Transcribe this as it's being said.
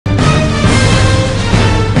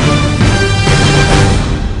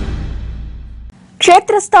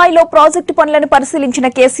క్షేత్రస్థాయిలో ప్రాజెక్టు పనులను పరిశీలించిన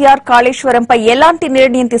కేసీఆర్ కాళేశ్వరంపై ఎలాంటి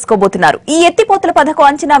నిర్ణయం తీసుకోబోతున్నారు? ఈ ఎత్తిపోతల పథకం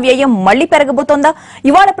అంచనా వ్యయం మళ్లీ పెరగబోతోందా?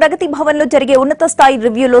 ఇవాళ ప్రగతి భవన్ లో జరిగే ఉన్నత స్థాయి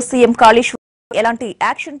రివ్యూలో సీఎం కాళేశ్వరం ఎలాంటి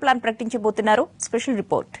యాక్షన్ ప్లాన్ ప్రకటించబోతున్నారు? Special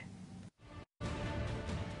report.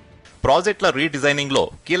 ప్రాజెక్టుల రీడిజైనింగ్ లో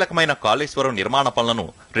కీలకమైన కాళేశ్వరం నిర్మాణ పనులను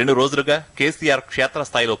 2 రోజులుగా కేసీఆర్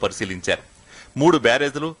క్షేత్రస్థాయిలో పరిశీలించారు. 3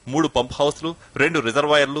 బ్యారేజ్లు, 3 పంప్ హౌస్లు, 2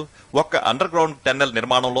 రిజర్వాయర్లు, 1 అండర్ గ్రౌండ్ టన్నెల్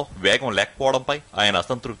నిర్మాణంలో వేగం లేకపోవడంపై ఆయన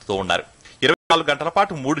అసంతృప్తితో ఉన్నారు. 24 గంటల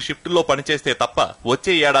పాటు 3 షిఫ్టుల్లో పనిచేస్తే తప్ప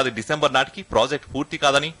వచ్చే ఏడాది డిసెంబర్ నాటికి ప్రాజెక్టు పూర్తి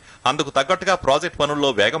కాదని, అందుకు తగ్గట్టుగా ప్రాజెక్టు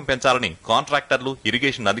పనుల్లో వేగం పెంచాలని కాంట్రాక్టర్లు,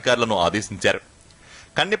 ఇరిగేషన్ అధికారులను ఆదేశించారు.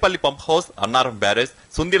 Kannepalli pump house, Annaram barrage,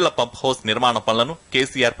 Sundilla pump house నిర్మాణ పనులను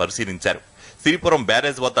కేసీఆర్ పరిశీలించారు. సిరిపురం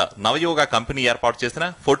బ్యారేజ్ వద్ద నవయోగ కంపెనీ ఏర్పాటు చేసిన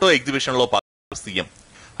ఫోటో ఎగ్జిబిషన్ లో పాల్గొన్నారు సీఎం.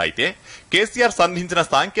 అయితే కేసీఆర్ సంధించిన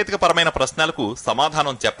సాంకేతిక పరమైన ప్రశ్నలకు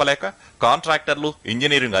సమాధానం చెప్పలేక కాంట్రాక్టర్లు,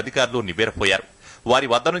 ఇంజనీరింగ్ అధికారులు నివ్వెరపోయారు. వారి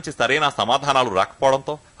వద్ద నుంచి సరైన సమాధానాలు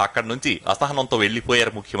రాకపోవడంతో అక్కడి నుంచి అసహనంతో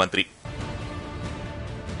వెళ్లిపోయారు ముఖ్యమంత్రి.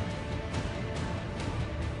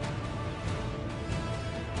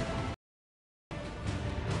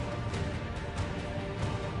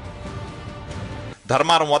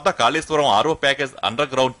 ధర్మారం వద్ద కాళేశ్వరం 6వ ప్యాకేజ్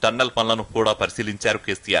అండర్ గ్రౌండ్ టన్నెల్ పనులను కూడా పరిశీలించారు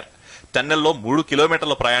కేసీఆర్. టన్నెల్లో 3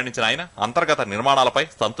 కిలోమీటర్లు ప్రయాణించిన ఆయన అంతర్గత నిర్మాణాలపై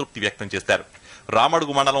సంతృప్తి వ్యక్తం చేశారు.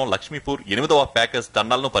 రామడుగు మండలం లక్ష్మీపూర్ 8వ ప్యాకేజ్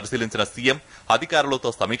టన్నెల్ ను పరిశీలించిన సీఎం అధికారులతో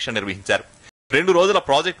సమీక్ష నిర్వహించారు. 2 రోజుల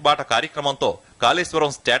ప్రాజెక్టు బాట కార్యక్రమంతో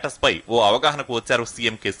కాళేశ్వరం స్టేటస్ పై ఓ అవగాహనకు వచ్చారు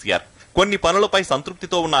సీఎం కేసీఆర్. కొన్ని పనులపై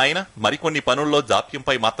సంతృప్తితో ఉన్న ఆయన మరికొన్ని పనుల్లో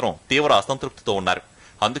జాప్యంపై మాత్రం తీవ్ర అసంతృప్తితో ఉన్నారు.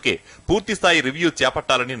 అందుకే పూర్తిస్థాయి రివ్యూ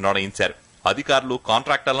చేపట్టాలని నిర్ణయించారు. అధికారులు,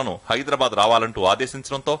 కాంట్రాక్టర్లను హైదరాబాద్ రావాలంటూ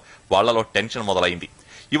ఆదేశించడంతో వాళ్లలో టెన్షన్ మొదలైంది.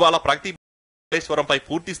 ఇవాళ ప్రగతి కాళేశ్వరంపై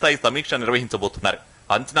పూర్తిస్థాయి సమీక్ష నిర్వహించబోతున్నారు.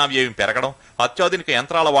 అంచనా వ్యయం పెరగడం, అత్యాధునిక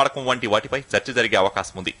యంత్రాల వాడకం వంటి వాటిపై చర్చ జరిగే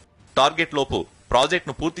అవకాశం ఉంది. టార్గెట్ లోపు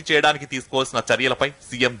ప్రాజెక్టును పూర్తి చేయడానికి తీసుకోవాల్సిన చర్యలపై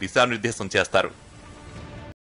సీఎం దిశానిర్దేశం చేస్తారు.